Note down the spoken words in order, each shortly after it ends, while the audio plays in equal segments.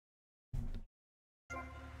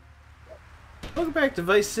Welcome back to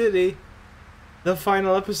Vice City, the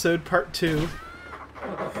final episode, part 2.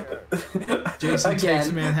 Jason takes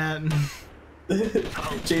Manhattan.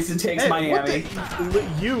 Jason takes Miami.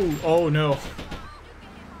 You? Oh no.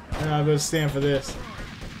 I'm going to stand for this.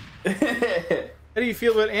 How do you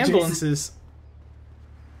feel about ambulances?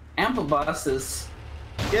 Ambulances.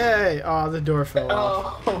 Yay! Oh, the door fell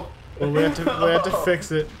off. Oh. Well, we have to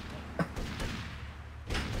fix it.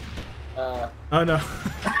 Oh no.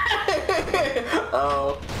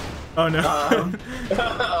 Oh. Oh no.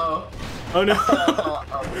 Oh no.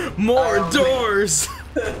 More doors.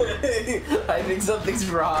 I think something's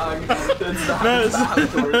wrong. That's not how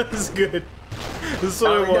it works. That's good. This is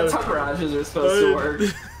what I wanted. That's how garages are supposed to work.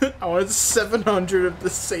 I wanted 700 of the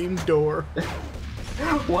same door.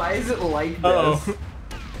 Why is it like this? Uh-oh.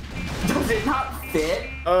 Does it not fit?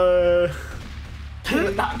 Can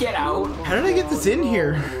it not get out? How did I get this in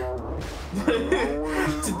here?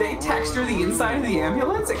 Did they texture the inside of the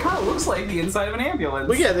ambulance? It kind of looks like the inside of an ambulance.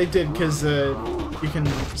 Well, yeah, they did, because you can...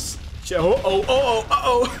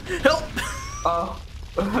 Oh, help! Help,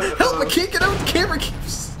 I can't get out, the camera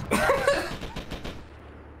keeps...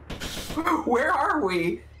 Where are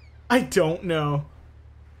we? I don't know.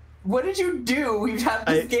 What did you do? We've had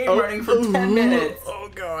this game running for 10 minutes. Oh,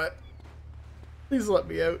 God. Please let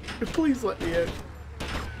me out. Please let me out.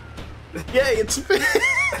 Yay, it's... Yay!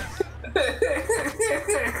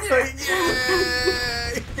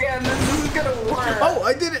 Damn, this is gonna work. Oh,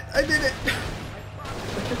 I did it! I did it!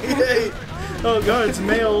 Yay! Oh god, it's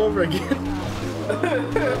May all over again.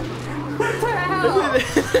 What the hell? I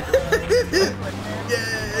did it!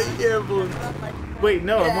 Yay! Ambulance. Wait,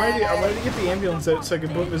 no, I wanted to get the ambulance out so I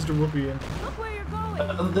could put Mr. Whoopi in.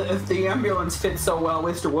 If the ambulance fits so well,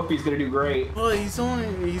 Mr. Whoopi's gonna do great. Well, he's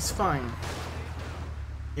fine.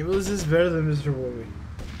 Ambulance is better than Mr. Whoopi.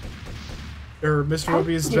 Or Mr. Whoopi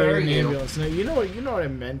is better than the ambulance. No, you know what I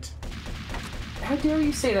meant. How dare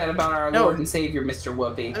you say that about our Lord and Savior, Mr.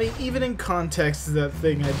 Whoopi? I mean, even in context to that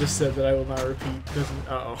thing I just said that I will not repeat doesn't.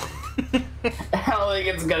 Uh oh. I don't think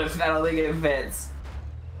it's gonna. I don't think it fits.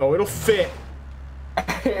 Oh, it'll fit. I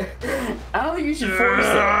don't think you should force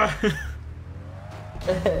it.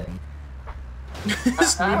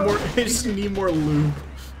 I just need more lube.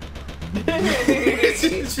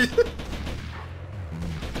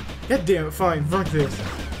 God damn it, fine, fuck this.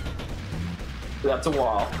 That's a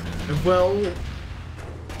wall. Well...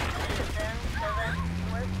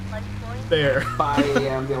 There. By the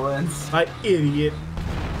ambulance. My idiot.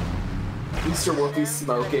 Mr. Whoopi's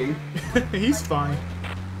smoking. He's fine.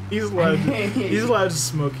 He's allowed to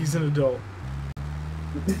smoke, he's an adult.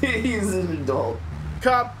 He's an adult.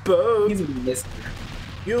 Cop boat. He's a mister.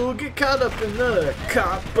 You'll get caught up in the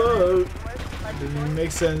cop boat. Didn't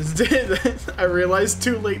make sense, did it? I realized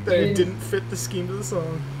too late that it didn't fit the scheme of the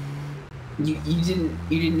song. You didn't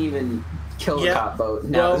even kill the cop boat.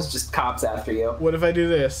 Now there's just cops after you. What if I do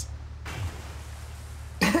this?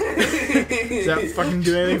 Does that fucking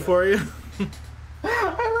do anything for you? I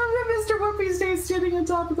love that Mr. Whoopi stays standing on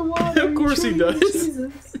top of the water. Of course he does.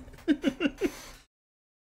 Jesus.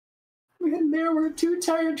 And there were 2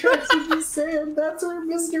 tire tracks in the sand. That's where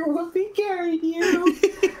Mr. Whoopi carried you.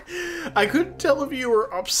 I couldn't tell if you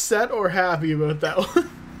were upset or happy about that one.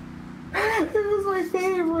 It was my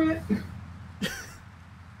favorite.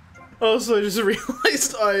 Also, I just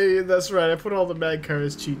realized that's right, I put all the Mad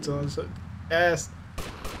Cars cheats on, so...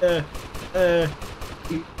 You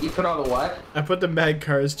put all the what? I put the Mad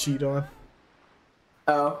Cars cheat on.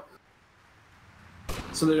 Oh.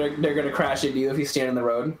 So they're gonna crash into you if you stand in the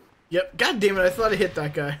road? Yep, god damn it, I thought I hit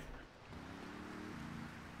that guy.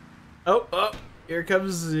 Oh, here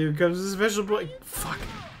comes the special boy. Fuck.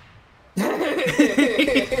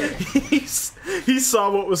 he saw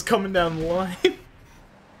what was coming down the line.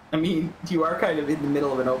 I mean, you are kind of in the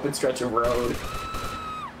middle of an open stretch of road.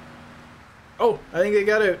 Oh, I think they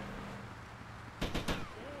got it.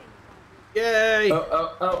 Yay!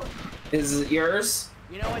 Oh. Is it yours?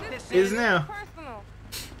 You know what this is now. Personal.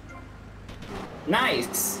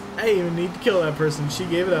 Nice. I didn't even need to kill that person. She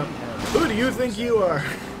gave it up. Who do you think you are?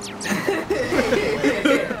 You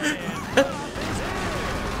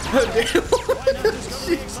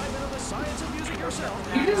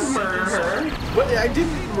didn't murder her. What? I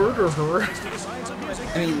didn't murder her.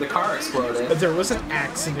 I mean, the car exploded. There was an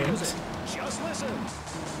accident.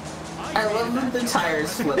 I love that the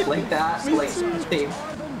tires flip like that. Like they.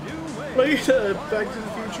 Like Back to the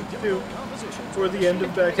Future 2. Or the end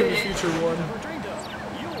of Back to the Future 1.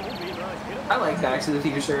 I like Back to the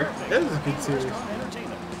Future. That is a good series.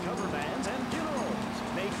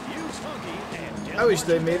 I wish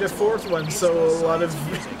they made a 4th one so a lot of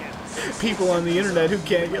people on the internet who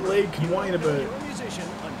can't get laid can whine about it.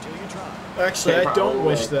 Actually, I don't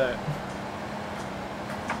wish that.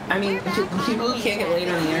 I mean, people who can't get laid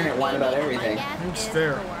on the internet whine about everything. It's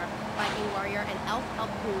fair. Viking warrior and elf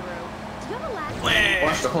guru. Do you have a last I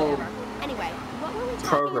watched a whole Anyway, what were we talking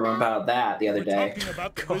program about that the other day.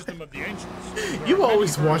 About the wisdom of the ancients. You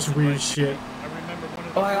always watch weird shit. I remember one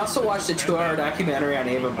of Oh, I also watched a 2-hour documentary on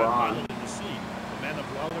Ava Braun. the sea. The man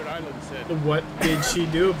of Lollard Island said, What did she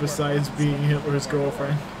do besides being Hitler's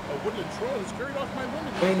girlfriend? a woodland troll has carried off my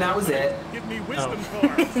woman. I mean, that was it. Give me wisdom Oh.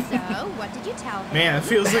 cards. So, what did you tell him? Man,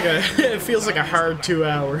 it feels like a hard 2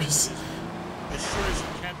 hours. As sure as you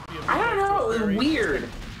can't be a I don't know, it was weird.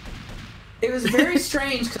 It was very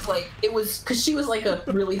strange because she was like a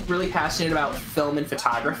really passionate about film and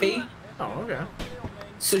photography. Oh, okay.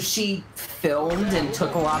 So she filmed and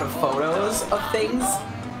took a lot of photos of things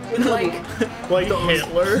with like Like those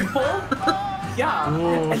Hitler. people. Yeah.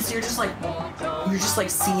 Whoa. And so you're just like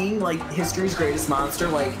seeing like history's greatest monster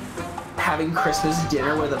like having Christmas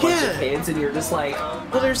dinner with a bunch of Yeah. kids, and you're just like,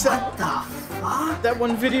 Well, there's what that the fuck? that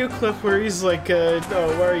one video clip where he's like, "Oh,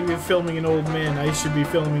 why are you filming an old man? I should be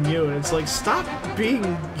filming you." And it's like, stop being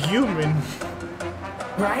human.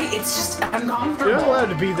 Right? It's just uncomfortable. You're not allowed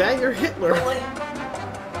to be that. You're Hitler.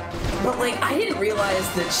 But like, I didn't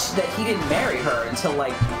realize that he didn't marry her until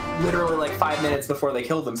like literally like 5 minutes before they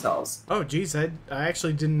killed themselves. Oh, geez, I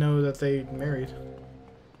actually didn't know that they married.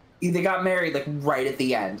 They got married like right at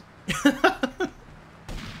the end.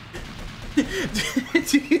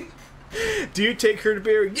 do you take her to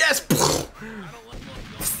bury? Yes.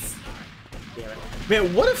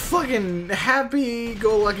 Man, what a fucking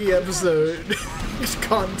happy-go-lucky episode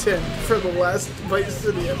content for the last Vice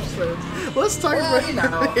City episode. Let's talk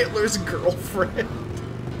about Hitler's girlfriend.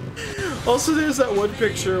 Also, there's that one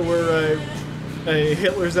picture where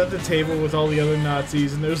Hitler's at the table with all the other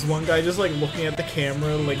Nazis, and there's one guy just like looking at the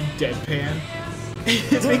camera like deadpan.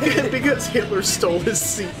 because Hitler stole his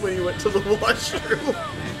seat when he went to the washroom.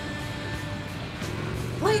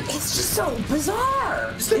 Like, it's just so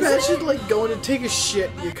bizarre. Just imagine like going to take a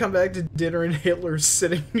shit, you come back to dinner and Hitler's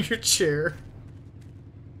sitting in your chair.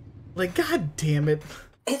 Like, god damn it.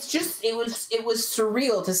 It's just it was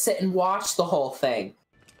surreal to sit and watch the whole thing.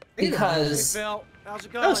 Because Phil, how's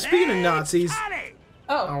it going? Oh, speaking of Nazis. oh,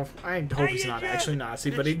 Oh, I hope he's not actually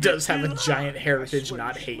Nazi, but he does have a giant heritage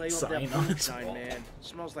not hate sign on his wall. Man.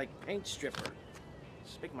 Smells like paint stripper.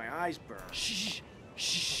 It's making my eyes burn. Shh, shh,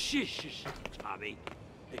 shh, shh, Tommy.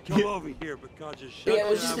 Hey, come over here because it's yeah, it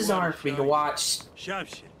was just bizarre for me to watch him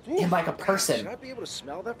like a Should person. I be able to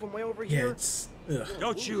smell that from way over Yeah, here? it's... Ugh.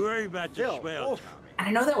 Don't you worry about the Phil, smell, oh. Tommy. And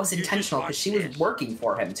I know that was intentional because she was working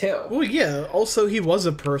for him too. Well, yeah, also he was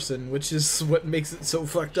a person, which is what makes it so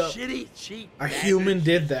fucked up. Shitty, cheap. A human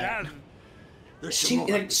did that. There's She some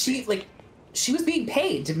more. she was being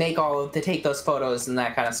paid to take those photos and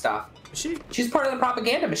that kind of stuff. She... She's part of the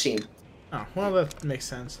propaganda machine. Oh, well, that makes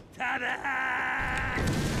sense. Ta-da!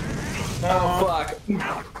 Oh fuck.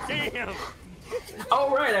 Damn!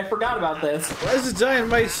 Oh right, I forgot about this. Why is the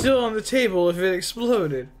dynamite still on the table if it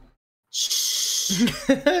exploded?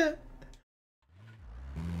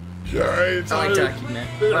 Giant. I like document.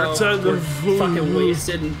 That's on the we're fucking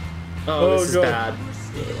wasted. Oh, This is God. bad.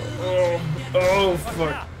 Oh,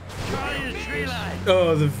 fuck.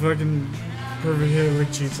 Oh, the fucking perfect hit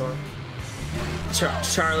with cheats on.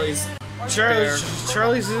 Charlie's there.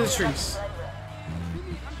 Charlie's in the trees.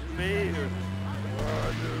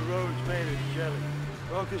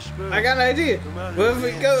 I got an idea. What if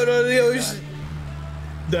we go to the ocean?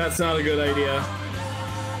 That's not a good idea.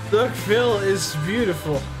 Look, Phil is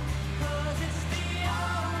beautiful.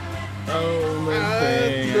 Oh,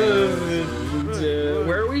 I love it.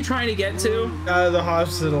 where are we trying to get to? The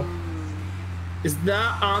hospital. Is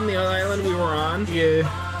that on the island we were on? Yeah.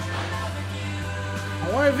 I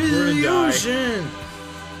want to visit We're the gonna die. ocean.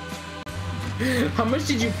 How much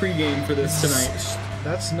did you pregame for this tonight?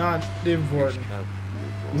 That's not important.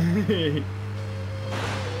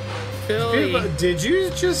 Philly. Did you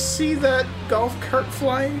just see that golf cart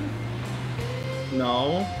flying?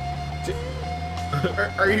 No.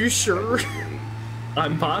 Are you sure?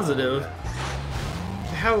 I'm positive.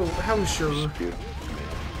 How sure?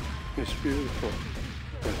 It's beautiful.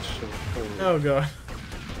 It's so cold. Oh god.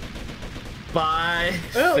 Bye,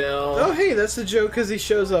 Oh, Phil. oh hey, that's the joke because he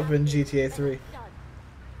shows up in GTA 3.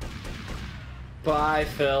 Bye,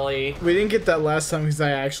 Philly. We didn't get that last time because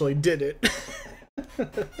I actually did it.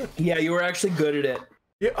 Yeah, you were actually good at it.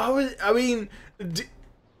 Yeah, I mean,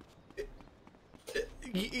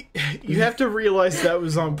 you have to realize that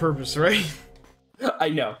was on purpose, right? I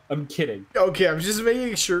know. I'm kidding. Okay, I'm just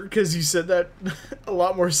making sure because you said that a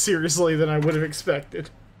lot more seriously than I would have expected.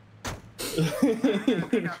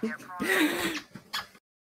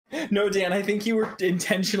 No, Dan, I think you were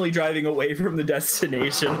intentionally driving away from the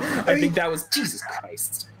destination. I think that was Jesus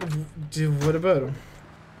Christ. Dude, what about him?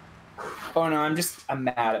 Oh no, I'm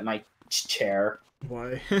mad at my chair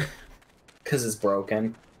Why? because it's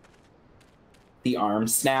broken. The arm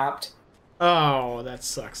snapped. Oh, that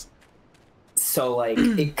sucks. So like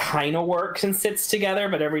it kind of works and sits together,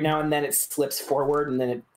 but every now and then it slips forward and then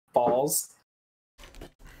it falls.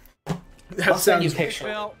 That I'll send you a sounds. picture.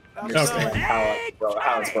 Well, Understand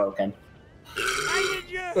how it's broken.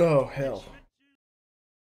 Oh hell.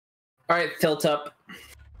 All right, tilt up.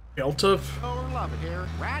 Built up.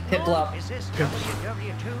 Piplup.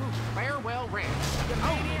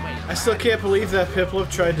 I still can't believe that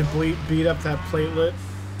Piplup tried to beat up that platelet,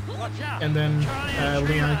 and then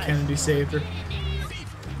Leon Kennedy saved her.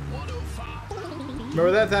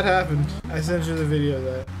 Remember that? That happened. I sent you the video of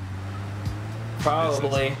that.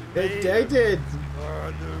 Probably. I did.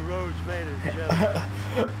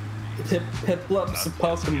 Piplup's a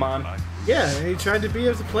Pokemon. Yeah, and he tried to beat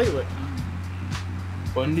up the platelet.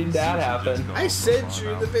 When did that happen? I sent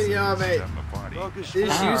you the video, mate. She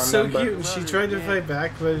was so cute, and she tried to fight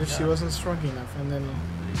back, but she wasn't strong enough, and then...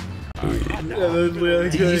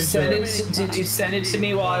 Did you send it to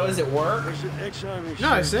me while I was at work? No,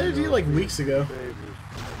 I sent it to you like weeks ago.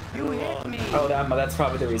 Oh, that's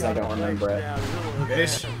probably the reason I don't remember it. Okay.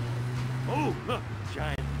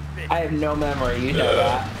 I have no memory, you know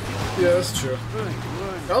that. Yeah, that's true.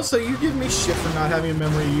 Also, you give me shit for not having a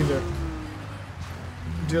memory either.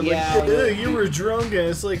 Dude, like, Yeah, you were drunk, and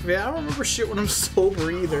it's like, man, I don't remember shit when I'm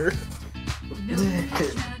sober either.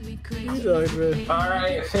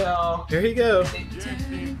 Alright, Phil. There you go.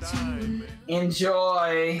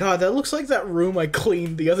 Enjoy. God, that looks like that room I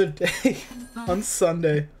cleaned the other day on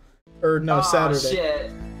Sunday. Or no, Saturday.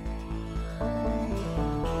 Shit.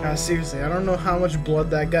 God, seriously, I don't know how much blood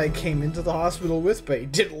that guy came into the hospital with, but he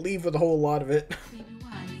didn't leave with a whole lot of it.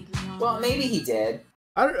 Well, maybe he did.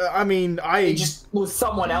 I mean, It just was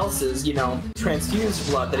someone else's, transfused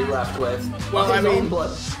blood that he left with. Well, His I mean- own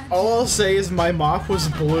blood. all I'll say is my mop was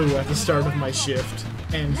blue at the start of my shift,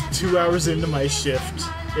 and 2 hours into my shift,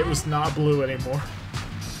 it was not blue anymore.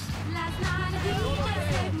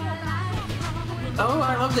 Oh,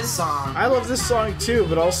 I love this song. I love this song too,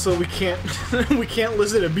 but also we can't we can't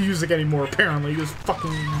listen to music anymore. Apparently, this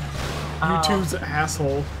fucking YouTube's an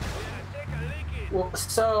asshole. Well,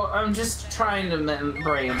 so I'm just trying to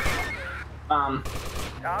brain. Tommy,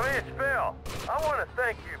 it's Phil. I want to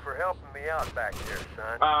thank you for helping me out back there,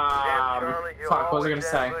 son. Charlie, he'll fuck, what was I always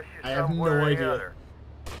gonna say? ambush you I have no somewhere or the idea. other.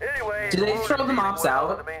 Anyway, Do they as long throw as the you mops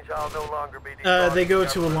well, out? it means I'll no longer be They go to a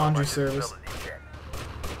government on laundry my service. disability check.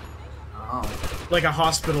 Oh. Like a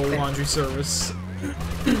hospital laundry service.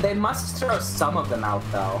 They must throw some of them out,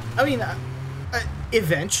 though. I mean,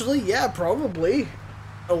 eventually, yeah, probably.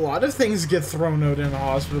 A lot of things get thrown out in a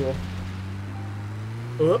hospital.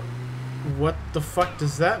 What the fuck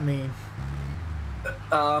does that mean?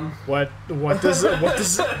 What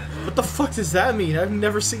the fuck does that mean? I've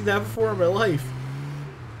never seen that before in my life.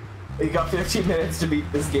 You got 15 minutes to beat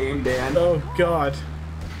this game, Dan. Oh god.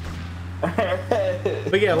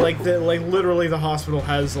 But yeah, like literally the hospital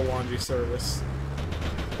has a laundry service.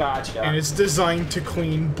 Gotcha. And it's designed to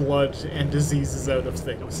clean blood and diseases out of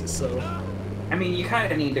things, so... I mean, you kind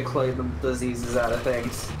of need to clear the diseases out of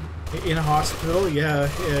things. In a hospital, yeah,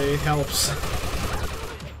 it helps.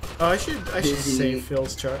 Oh, I should save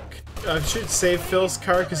Phil's truck. I should save Phil's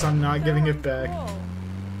car because I'm not giving it back.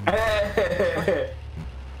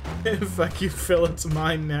 Fuck you, Phil, it's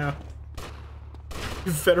mine now.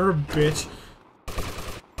 You Confederate bitch.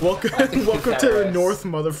 Welcome to the North,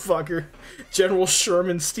 motherfucker. General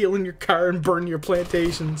Sherman stealing your car and burning your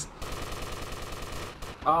plantations.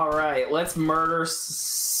 Alright, let's murder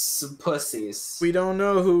some pussies. We don't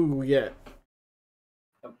know who yet.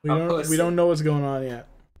 We don't know what's going on yet.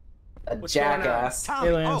 A jackass. Tommy,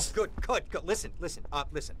 Hey, Lance. good. Listen.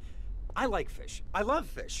 I like fish. I love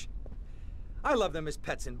fish. I love them as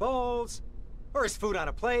pets in bowls, or as food on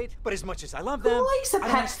a plate. But as much as I love them, Who likes a I don't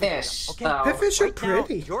pet like sleeping with fish? them, okay? though? Pet fish are Right now,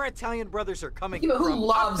 pretty. your Italian brothers are coming Yeah, but who from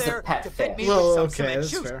loves up a there pet to feed me fish? Well, with some okay, cement that's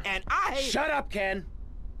shoes, fair. and I Shut up, Ken.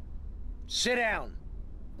 Sit down.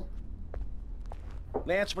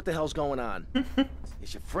 Lance, what the hell's going on?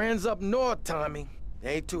 It's your friends up north, Tommy.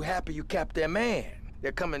 They ain't too happy you kept their man.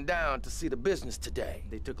 They're coming down to see the business today.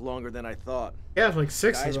 They took longer than I thought. Yeah, like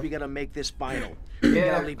 6 Guys, of we them. gotta make this final. We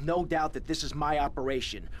Yeah. gotta leave no doubt that this is my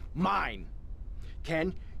operation. Mine.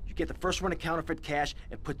 Ken, You get the first run of counterfeit cash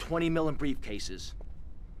and put 20 mil in briefcases.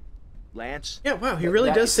 Lance? Yeah, wow, he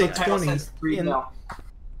really does say 20. $3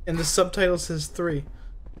 And the subtitle says 3.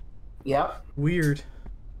 Yep. Weird.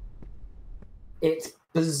 It's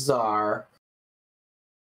bizarre.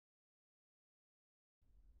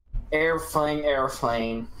 Airplane.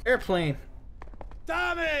 Airplane.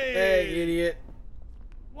 Tommy! Hey, idiot.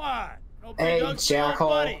 What? No Hey, big hugs for your jackal.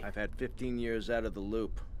 buddy? I've had 15 years out of the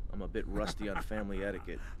loop. I'm a bit rusty on family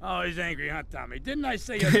etiquette. Oh, he's angry, huh, Tommy? Didn't I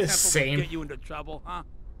say your temper Same. would get you into trouble, huh?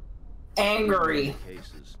 Angry.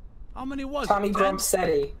 Cases. How many was Tommy it? 10?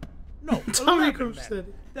 Grumpsetti. No, Tommy 11, Grumpsetti.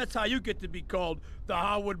 man. That's how you get to be called the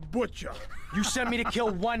Howard Butcher. You sent me to kill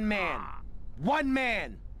one man. One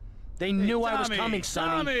man. They knew I was coming,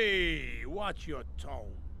 Sonny. Tommy, watch your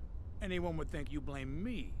tone. Anyone would think you blame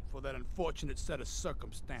me for that unfortunate set of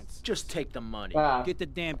circumstances. Just take the money. Get the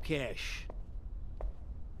damn cash.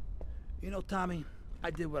 You know, Tommy,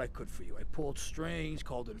 I did what I could for you. I pulled strings,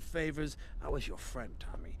 called in favors. I was your friend,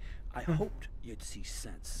 Tommy. I hoped you'd see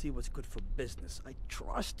sense, see what's good for business. I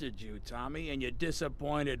trusted you, Tommy, and you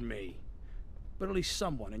disappointed me. But at least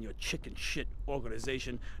someone in your chicken shit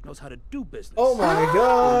organization knows how to do business. Oh my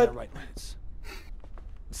god. Right, Lance.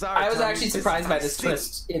 Sorry, I was Tommy, actually surprised by this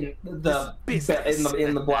twist in the block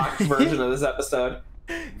business. version of this episode.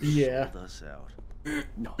 Yeah. Sold us out.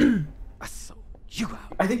 No, I sold you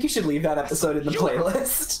out. I think you should leave that episode in the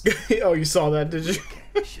playlist. Oh, you saw that, did you?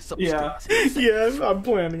 Yeah. Yeah, I'm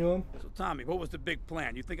planning on. So, Tommy, what was the big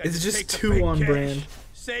plan? You think I It's could just take the too big on cash, brand.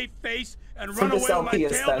 save face, and For run this away with my LP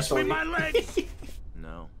tail especially. between my legs?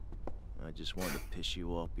 No. I just wanted to piss you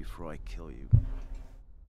off before I kill you.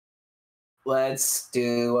 Let's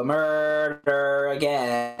do a murder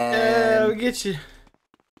again. Yeah, we get you.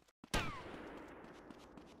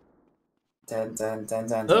 Dun, dun, dun,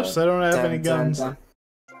 dun, Oops, I don't have dun, any dun, guns. dun.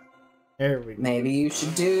 There we go. Maybe you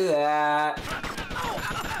should do that.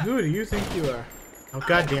 Who do you think you are? Oh,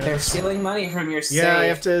 god damn They're it. stealing money from your safe. Yeah, I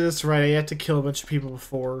have to, that's right, I have to kill a bunch of people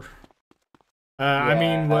before. I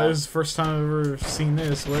mean, what was the first time I've ever seen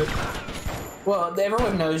this? What? Well,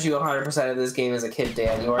 everyone knows you 100% of this game as a kid,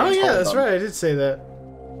 Dan. You Oh already yeah, told that's them. right, I did say that.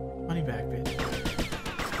 Money back, bitch.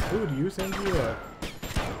 Who do you think you are?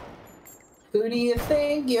 Who do you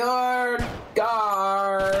think your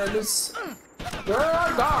guards? Your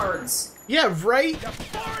guards. Yeah, right?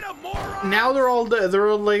 Now they're all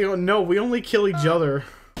like, oh, no, we only kill each other.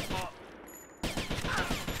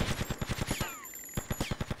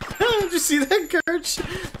 Did you see that guard?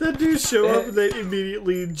 That dude show up and they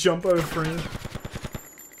immediately jump out of frame.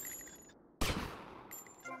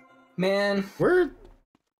 Man. Where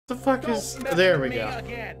the fuck is... There we go.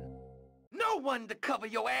 Again. No one to cover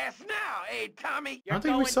your ass now, eh, Tommy? I don't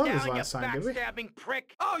think we saw this last time, did we? Backstabbing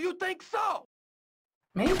prick. Oh, you think so?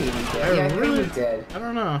 Maybe we did. I Yeah, I really- think we did. I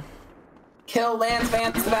don't know. Kill Lance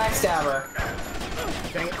Vance the Backstabber.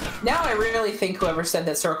 Dang it. Now I really think whoever said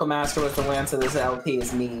that Circle Master was the Lance of this LP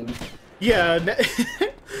is mean. Yeah,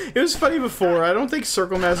 it was funny before. I don't think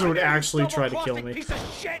Circle Master would actually try to kill me.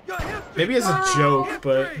 Maybe as a joke,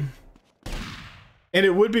 but... And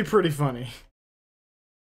it would be pretty funny.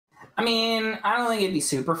 I mean, I don't think it'd be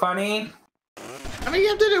super funny. I mean, you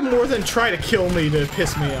have to do more than try to kill me to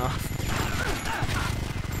piss me off.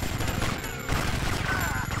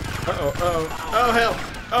 Uh-oh, uh-oh. Oh, hell.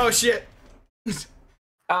 Oh, shit.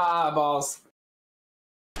 Ah, balls.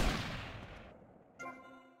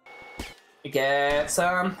 Get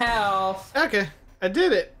some health. Okay, I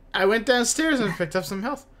did it. I went downstairs and picked up some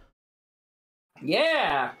health.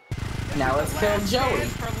 Yeah. Now let's kill Joey.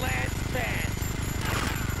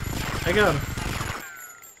 I got him.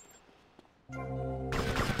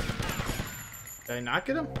 Did I not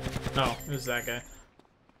get him? No, it was that guy.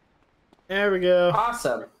 There we go.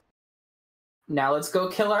 Awesome. Now let's go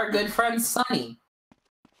kill our good friend Sonny.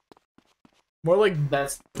 More like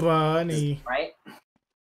That's Bunny. right.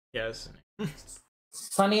 Yes.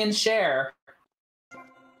 Sonny and Cher. I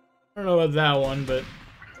don't know about that one, but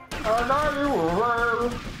I got you.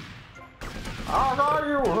 I got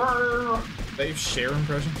you. is that your Cher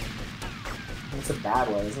impression? It's a bad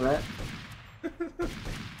one, isn't it? Man,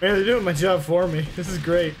 they're doing my job for me. This is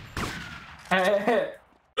great.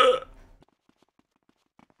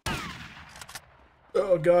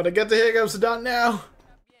 Oh god, I got the hiccups, not now.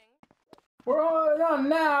 We're all on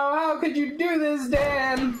now. How could you do this,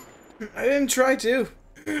 Dan? I didn't try to.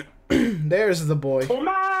 There's the boy.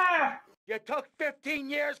 You took 15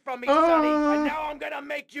 years from me, Sonny, and now I'm gonna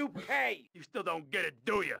make you pay. You still don't get it,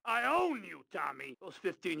 do you? I own you, Tommy. Those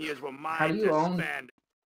 15 years were mine How do you to own? spend.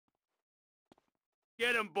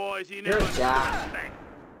 Get him, boys. He You're never a jack. thing.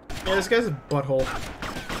 Yeah, this guy's a butthole.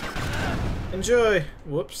 Enjoy.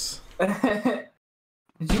 Whoops. Did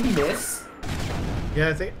you miss? Yeah,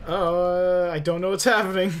 I think. I don't know what's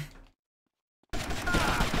happening.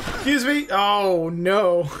 Excuse me. Oh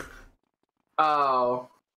no. Oh.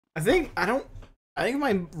 I think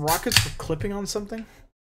my rockets were clipping on something.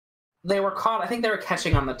 They were caught. I think they were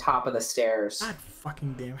catching on the top of the stairs. God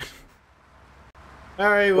fucking damn it.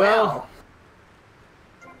 Alright, well.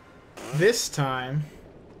 This time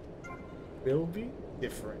will be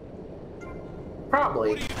different.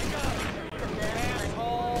 Probably.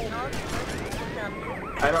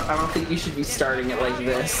 I don't think you should be starting it like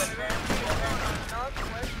this.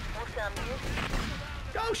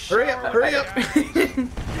 Hurry up, hurry up!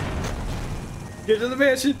 Get to the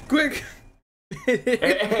mansion, quick!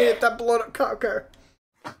 Hit that blown up cop car.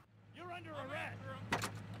 You're under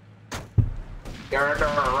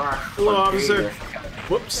arrest. Hello, officer.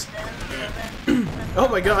 Whoops. Oh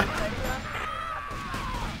my god.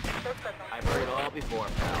 I've heard it all before,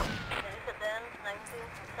 pal.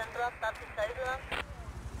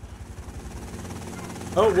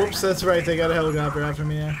 Oh, whoops, that's right. They got a helicopter after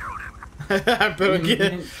me now. I better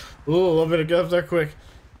get. Ooh, I better get up there quick.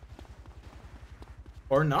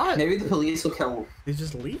 Or not. Maybe the police will kill. They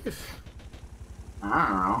just leave. I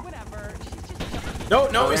don't know. Whatever. She's just. No,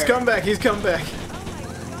 no, he's come back. He's come back.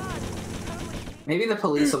 Maybe the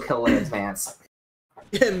police will kill Lance Vance.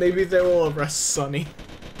 Yeah, maybe they will arrest Sonny.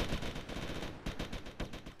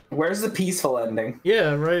 Where's the peaceful ending?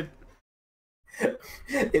 Yeah, right.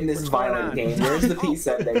 In this violent game, where's the peace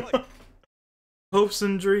ending? Hopes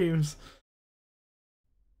and dreams.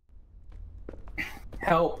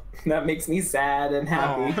 Help. That makes me sad and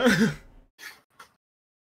happy.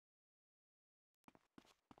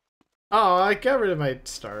 Oh, I got rid of my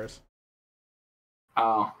stars.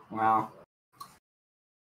 Oh, wow.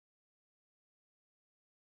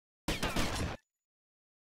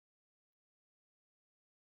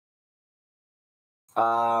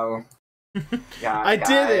 Yeah, I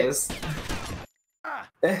did it.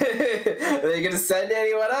 Are they gonna send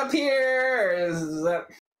anyone up here? Or is that...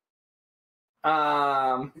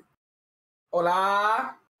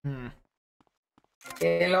 Hola.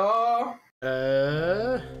 Hello.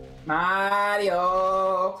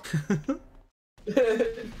 Mario.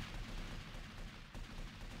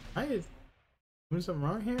 I doing something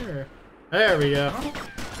wrong here? There we go.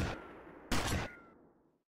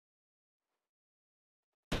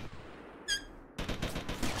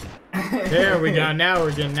 There we go. Now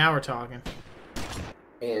we're talking.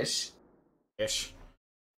 Ish. Ish.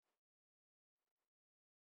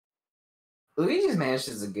 Luigi's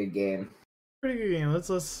Mansion is a good game. Pretty good game.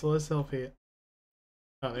 Let's help it.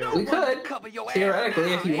 Oh, there We could,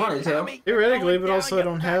 theoretically, if you wanted to. Theoretically, but also I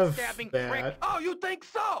don't have that. Oh, you think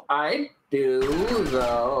so? I do,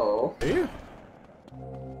 though. Do you?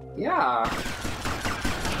 Yeah.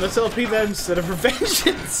 Let's LP that instead of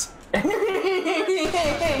Revengeance.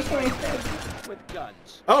 With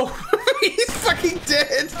guns. Oh, he's fucking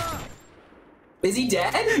dead. Is he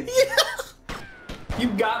dead? Yeah. You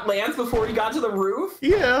got Lance before he got to the roof?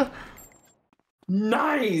 Yeah.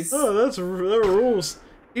 Nice. Oh, that rules.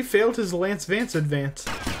 He failed his Lance Vance advance.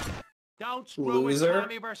 Don't screw Loser. with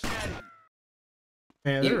Tommy Vercetti.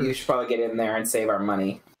 Man, You should probably get in there and save our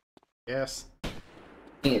money. Yes.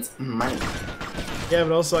 It's money. Yeah,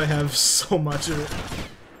 but also I have so much of it.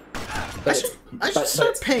 I should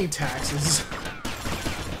start paying taxes.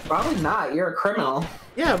 Probably not. You're a criminal.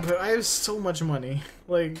 Yeah, but I have so much money.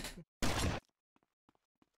 Like...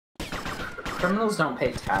 Criminals don't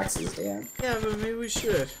pay taxes, Dan. Yeah, but maybe we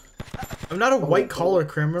should. I'm not a white-collar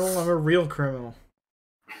criminal, I'm a real criminal.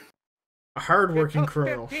 A hard-working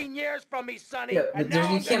criminal. 15 years from me, Sonny. Yeah, but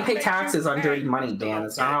you can't pay taxes on dirty money, Dan.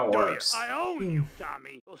 That's not how it works. I own you,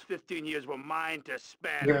 Tommy. Those 15 years were mine to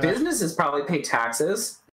spend. Your businesses probably pay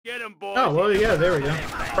taxes. Get him, boys. Oh, well, yeah, there we go.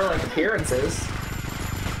 For, like, appearances.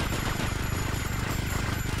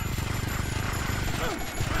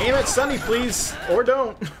 Aim at Sonny, please. Or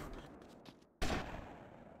don't.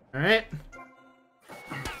 Alright.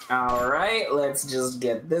 Alright, let's just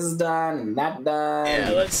get this done and that done. Yeah,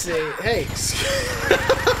 let's see. Hey.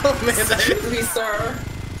 Oh, man, Excuse me, sir.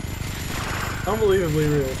 Unbelievably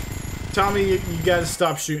rude. Tommy, you gotta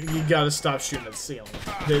stop shooting. You gotta stop shooting at the ceiling.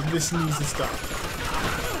 This needs to stop.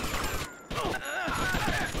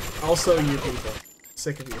 Also, you people.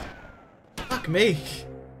 Sick of you. Fuck me.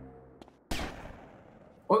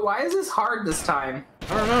 Wait, why is this hard this time?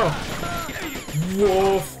 I don't know.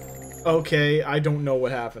 Whoa. Okay, I don't know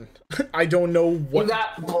what happened. I don't know what. You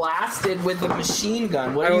got blasted with a machine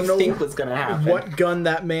gun. What do you think was gonna happen? What gun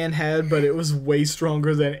that man had, but it was way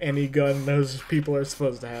stronger than any gun those people are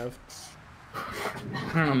supposed to have.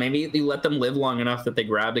 I don't know, maybe you let them live long enough that they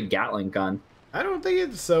grabbed a Gatling gun. I don't think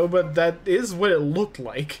it's so, but that is what it looked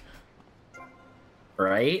like.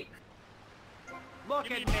 Right? Look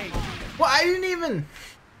at me. Well, I didn't even...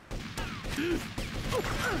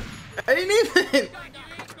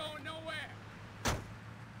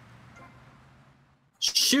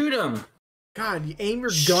 Shoot him! God, you aim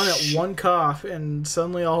your gun at one cop, and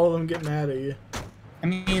suddenly all of them get mad at you. I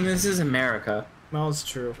mean, this is America. No, it's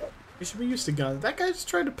true. You should be used to guns. That guy just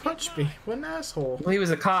tried to punch me. What an asshole. Well, he was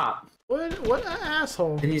a cop. What an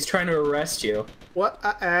asshole. And he's trying to arrest you. What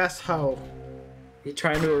an asshole. He's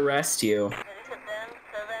trying to arrest you.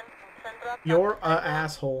 You're a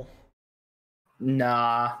asshole.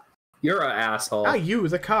 Nah. You're a asshole. Ah, you,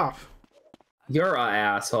 the cop. You're a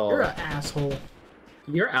asshole. You're an asshole.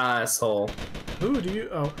 You're a asshole. Who do you...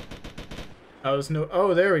 Oh.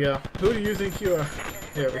 Oh, there we go. Who do you think you are?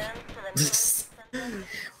 There we go.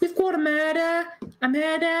 We've got a murder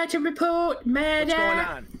to report, murder. What's going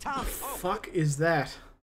on? What the fuck is that?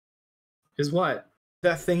 Is what?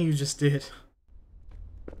 That thing you just did.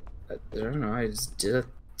 I don't know, I just did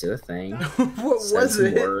a thing. What Said was some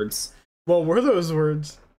it? words. What were those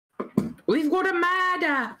words? We've got a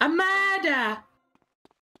murder! A murder!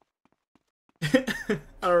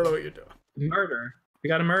 I don't know what you're doing. Murder. We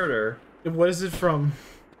got a murder. What is it from?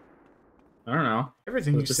 I don't know.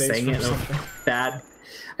 Everything you say is from something. Bad.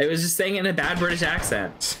 I was just saying it in a bad British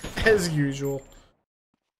accent. As usual.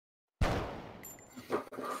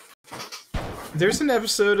 There's an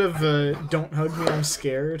episode of Don't Hug Me, I'm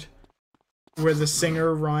Scared, where the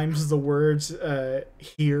singer rhymes the words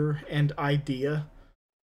here and idea.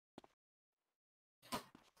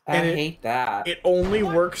 I hate that. It only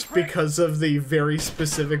works because of the very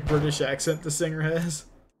specific British accent the singer has.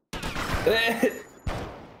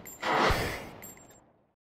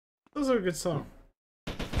 Those are a good song.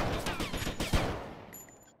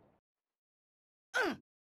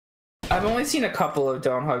 I've only seen a couple of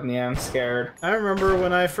Don't Hug Me, I'm Scared. I remember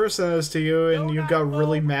when I first sent those to you and you got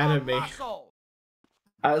really mad at me.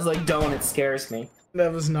 I was like, don't, it scares me.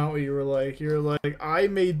 That was not what you were like. You were like, I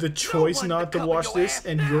made the choice not to watch this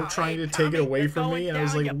and you're trying to take it away from me. And I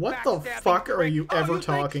was like, what the fuck are you ever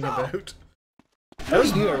talking about? What are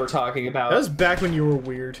you ever talking about? That was back when you were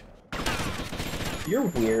weird. You're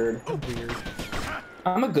weird. Weird.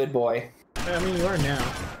 I'm a good boy. I mean, you are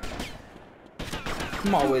now.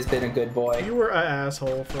 I've always been a good boy. You were an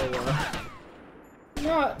asshole for a while.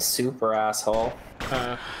 Not super asshole.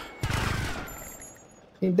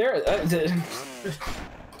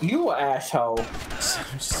 You asshole. I'm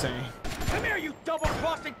just saying. Come here, you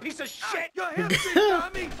double-crossing piece of shit! Your history,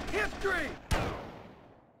 Tommy! History!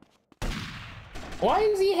 Why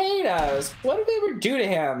does he hate us? What did we ever do to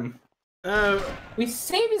him? We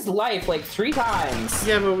saved his life like 3 times.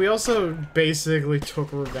 Yeah, but we also basically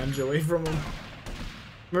took revenge away from him.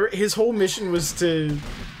 Remember, his whole mission was to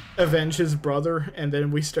avenge his brother, and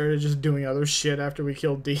then we started just doing other shit after we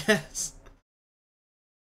killed Diaz.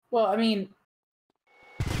 Well, I mean,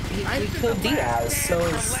 he killed Diaz, so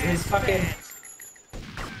his fucking...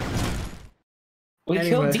 We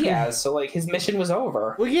killed Diaz, so like his mission was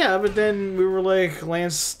over. Well, yeah, but then we were like,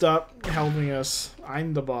 Lance, stop helping us.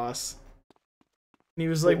 I'm the boss. And he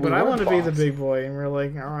was like, but I want to be the big boy. And we're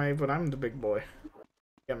like, alright, but I'm the big boy.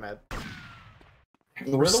 Get mad.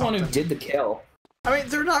 We're the one who did the kill. I mean,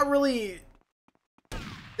 they're not really...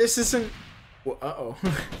 This isn't... Well, uh-oh.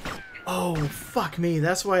 Oh, fuck me.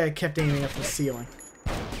 That's why I kept aiming at the ceiling.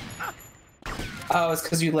 Oh, it's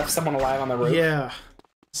because you left someone alive on the roof? Yeah.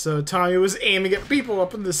 So Tommy was aiming at people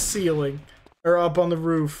up in the ceiling. Or up on the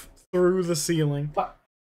roof. Through the ceiling.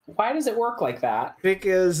 Why does it work like that?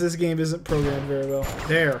 Because this game isn't programmed very well.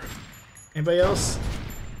 There. Anybody else?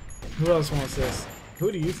 Who else wants this?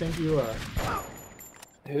 Who do you think you are?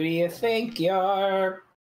 Who do you think you're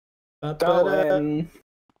going?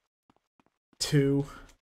 2.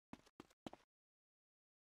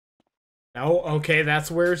 No, okay,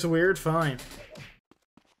 that's where it's weird, fine.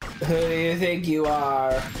 Who do you think you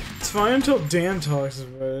are? It's fine until Dan talks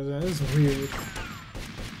about it, that is weird.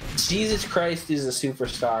 Jesus Christ is a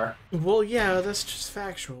superstar. Well, yeah, that's just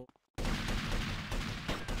factual.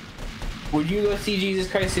 Would you go see Jesus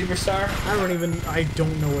Christ Superstar? I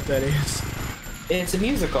don't know what that is. It's a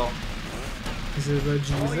musical. Is it about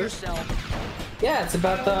Jesus? Yeah, it's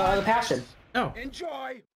about the Passion. Oh.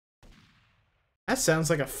 Enjoy. That sounds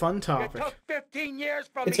like a fun topic. You took 15 years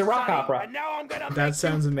from It's me, a rock Sonny, opera. And now I'm gonna That make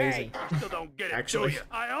sounds you amazing. pay. You still don't get it, Actually. do you?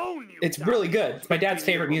 I own you. It's really good. It's my dad's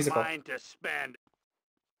favorite musical. Mine to spend.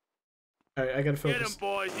 Alright, I gotta Get focus. him,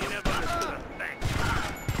 boys. You never understood a thing.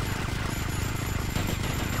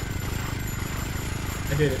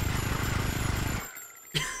 I did it.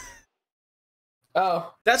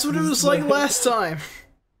 Oh. That's what it was like last time.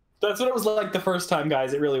 That's what it was like the first time,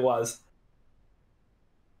 guys. It really was.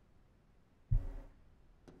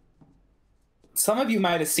 Some of you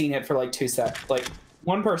might have seen it for like 2 seconds. Like,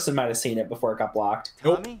 one person might have seen it before it got blocked.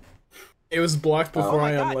 Nope. It was blocked before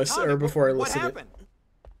I unlisted, or before I listed it.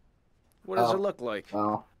 What does it look like?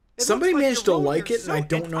 Oh. Somebody managed to like it, and I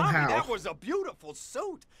don't know how. That was a beautiful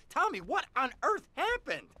suit. Tommy, what on earth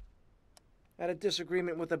happened? Had a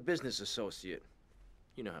disagreement with a business associate.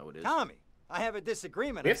 You know how it is. Tommy, I have a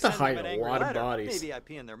disagreement. We have to hide a lot of bodies. Maybe I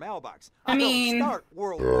pee in their mailbox. I mean, don't start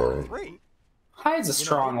World War III. Hide's a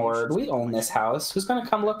strong word. We own this house. Who's gonna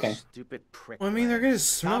come looking? Stupid prick. Well, I mean, they're gonna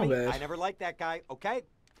smell Tommy, bad. I never liked that guy. Okay.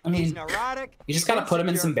 I mean, he's neurotic. You just gotta put him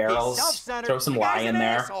in some barrels. Throw some lye in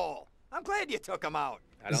there. Asshole. I'm glad you took him out.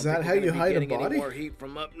 Is that how you hide a body? More heat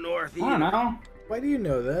from up north I don't know. Why do you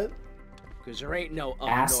know that? Because there ain't no up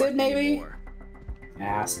acid, north maybe. Anymore.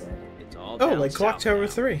 Acid. It's all oh, like Clock Tower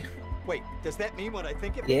 3. Wait, does that mean what I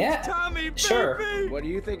think it means? Tommy, baby? Sure. What do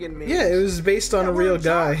you think it means? Yeah, it was based on a real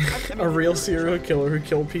guy, a real serial killer who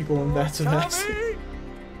killed people in vats of acid.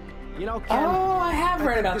 You know, Ken, I have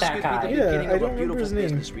read about that guy. Yeah, I don't remember his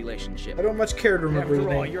name. Relationship. I don't much care to remember his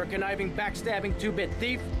After all, name. you're a conniving, backstabbing, two-bit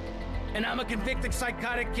thief, and I'm a convicted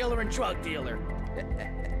psychotic killer and drug dealer.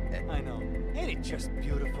 I know. Ain't it just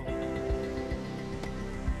beautiful?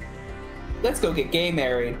 Let's go get gay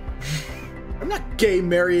married. I'm not gay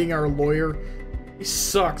marrying our lawyer. He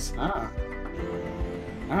sucks. I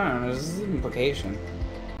don't know. This is an implication.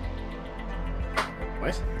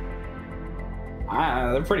 What? I don't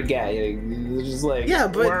know. They're pretty gay. They're just like, yeah,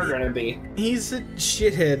 but we're gonna be. He's a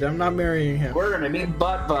shithead. I'm not marrying him. We're gonna be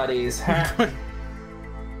butt buddies.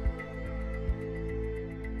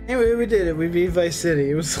 Anyway, we did it. We beat Vice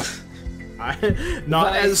City. It was not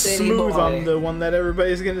Vice as City smooth boy. on the one that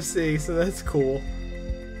everybody's gonna see, so that's cool.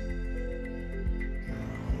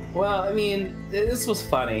 Well, I mean, this was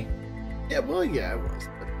funny. Yeah, well, yeah, it was,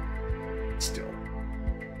 but still.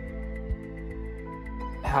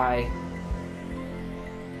 Hi.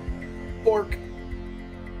 Fork.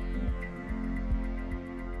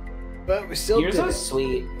 But we still You're did so it.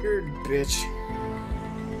 sweet. You're a bitch.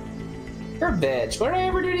 You're a bitch. What did I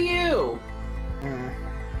ever do to you?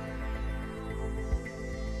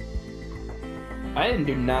 I didn't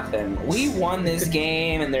do nothing. We won this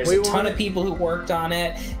game, and there's a ton of people who worked on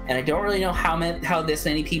it, and I don't really know how this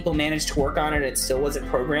many people managed to work on it. It still wasn't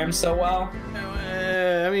programmed so well.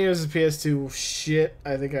 I mean, it was a PS2 shit.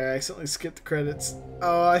 I think I accidentally skipped the credits.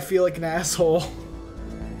 Oh, I feel like an asshole.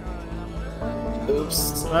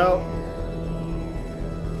 Oops. Well.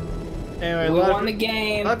 Anyway, we won the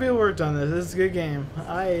game. A lot of people worked on this. This is a good game.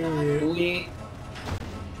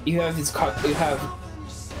 You have this car. You have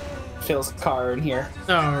Phil's car in here.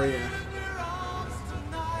 Oh yeah.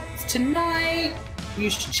 Tonight, you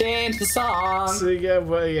should change the song. So yeah,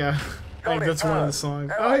 well, yeah. I think that's one of the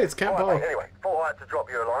songs. Oh, hey, it's Ken Paul. Anyway, thought I had to drop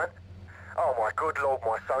you a line. Oh my good lord,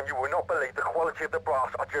 my son, you will not believe the quality of the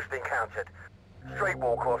brass I just encountered.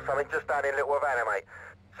 Streetwalker or something, just down in Little Havana, mate.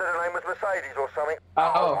 Said the name was Mercedes or something.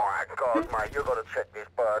 Oh my god, mate, you gotta check this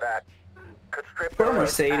bird out. Could strip the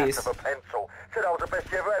Mercedes out of a pencil. Said I was the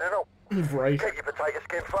best you ever had, and all. Right. Keep your potato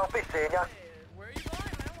skin fluffy, seeing ya.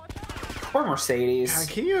 Poor Mercedes. God,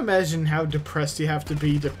 can you imagine how depressed you have to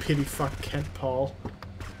be to pity fuck Kent Paul?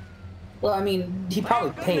 Well, I mean, he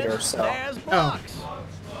probably paid her, so. Oh.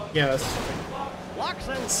 Yes.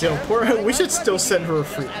 Still, poor. We should still send her a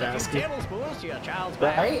fruit basket.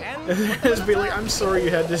 Right? Just be like, I'm sorry you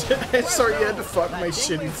had to. I'm sorry you had to fuck my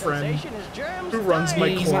shitty friend who runs my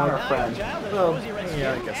He's club. not our friend. Well,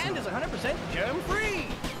 yeah, I guess.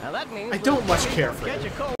 I don't much care for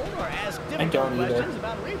him. I don't either.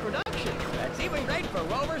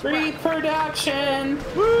 Reproduction!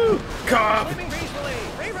 Woo! Cop!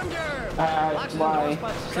 Why?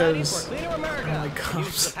 Because I like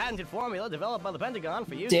cops. Patented formula developed by the Pentagon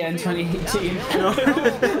for use. Dan 2018.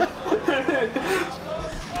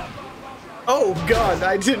 Oh god,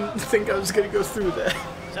 I didn't think I was gonna go through that.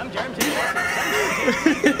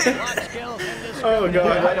 Oh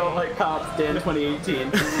god. I don't like cops, Dan 2018.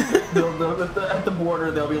 At the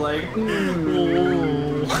border, they'll be like,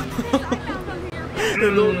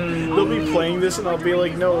 And they'll be playing this and I'll be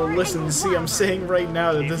like, no, listen, see, I'm saying right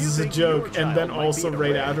now that this is a joke, and then also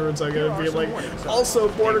right afterwards I'm gonna be like, also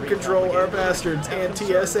Border Control are bastards, and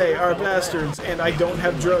TSA are bastards, and I don't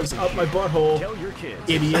have drugs up my butthole,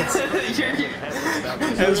 idiots.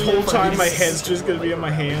 And this whole time my head's just gonna be in my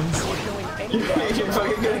hands. You're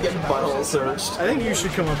fucking gonna get butthole searched. I think you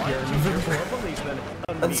should come up here.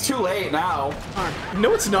 It's too late now.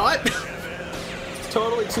 No, it's not.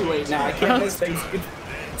 Totally too late now. I can't miss things.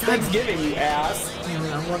 Thanksgiving, you ass.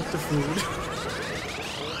 I want the food.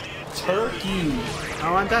 Turkey.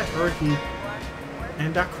 I want that turkey.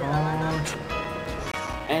 And that crunch.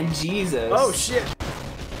 And Jesus. Oh shit.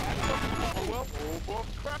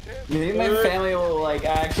 You think my family will like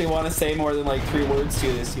actually want to say more than like 3 words to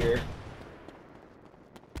you this year?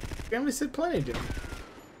 Family said plenty, didn't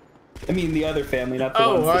I mean the other family, not the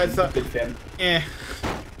ones I that thought. big family. Eh.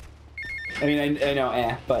 I mean, I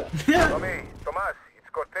know, but. Tommy, Tomas, it's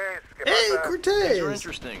Cortez. Hey, Cortez! You're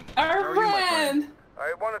interesting. Our friend!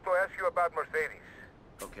 I wanted to ask you about Mercedes.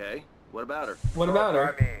 Okay, what about her? What about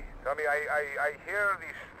her? Tommy, I hear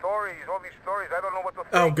these stories, all these stories. I don't know what to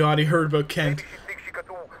think. Oh god, he heard about Kent. Maybe she thinks she could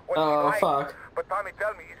do what Oh, she likes. fuck. But Tommy,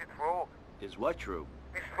 tell me, is it true? Is what true?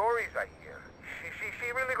 These stories I hear.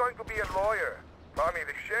 She really going to be a lawyer? Tommy,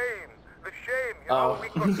 the shame. The shame. You know, we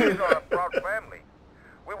Cortez are a proud family.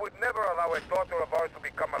 We would never allow a daughter of ours to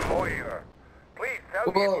become a lawyer. Please tell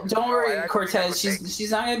me. Well, don't worry, Cortez.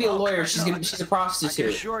 She's not gonna be a lawyer. She's a I can prostitute.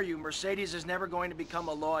 assure you, Mercedes is never going to become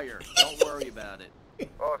a lawyer. Don't worry about it.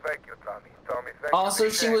 Oh, thank you, Tommy. Tommy, thank Also,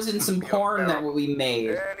 you. she was in some porn that we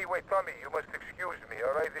made. Anyway, Tommy, you must excuse me,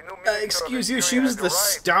 all right? The new minister of Excuse you, she Interior was has the arrived.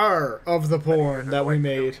 star of the porn that we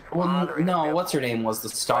made. Well, no, what's her name was the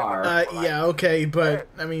star. Yeah, okay, but,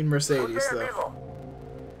 I mean, Mercedes, though.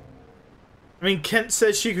 I mean, Kent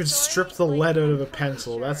says she could strip the lead out of a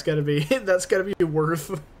pencil. That's gotta be worth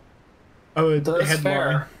a That's headline.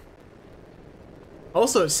 fair.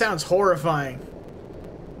 Also, it sounds horrifying.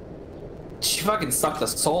 She fucking sucked the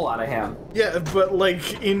soul out of him. Yeah, but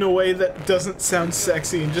like in a way that doesn't sound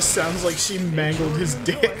sexy and just sounds like she mangled his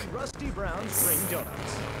dick. Rusty Brown Spring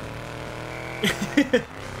Donuts.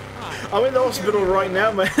 I'm in the hospital right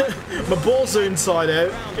now, man. My balls are inside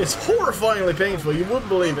out. It's horrifyingly painful. You wouldn't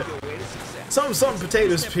believe it. Some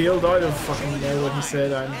potatoes peeled. I don't fucking know what he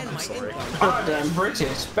said. I'm sorry. I'm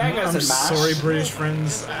British. Bangers I'm and mash. sorry, British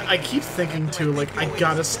friends. I keep thinking too, like, I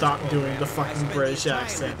gotta stop doing the fucking British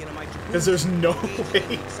accent. Because there's no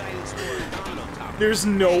way. There's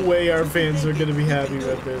no way our fans are gonna be happy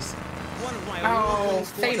with this. Oh,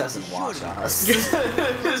 Faye doesn't watch us.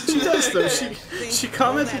 She does though. She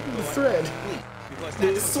commented in the thread.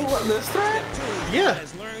 This thread? Yeah.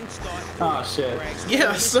 Oh shit.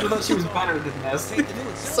 Yeah. So I thought she was better than this.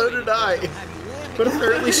 So did I. But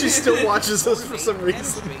apparently she still watches us for some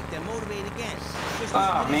reason.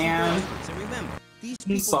 Oh man.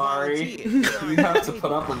 I'm sorry. You have to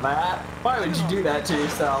put up with that. Why would you do that to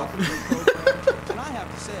yourself?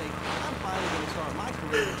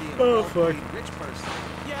 Oh fuck.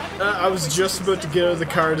 I was just about to get out of the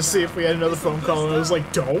car to see if we had another phone call, and I was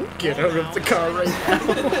like, don't get out of the car right now.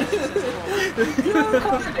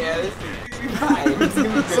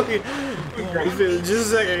 It's like, just a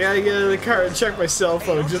second, I gotta get out of the car and check my cell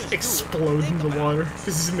phone, just explode into the water, because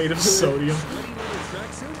it's made of sodium.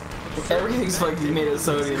 Everything's fucking made of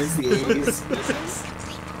sodium. It's the 80s.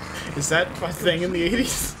 Is that a thing in the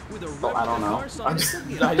 80s? Well, I don't know.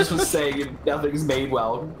 I just was saying nothing's made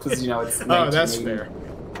well, because, you know, it's Oh, that's fair.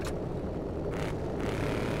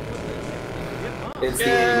 It's the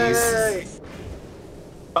 80s.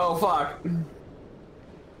 Oh, fuck.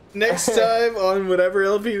 Next time on whatever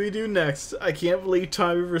LP we do next, I can't believe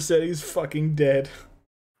Tommy Vercetti's fucking dead.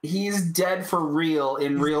 He's dead for real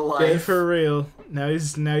in real life. Dead for real. Now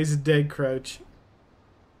he's a dead Crouch.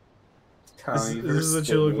 This is what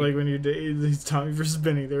you look like when you're dead. He's Tommy versus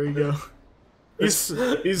Benny. There you go. He's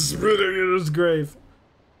spitting in his grave.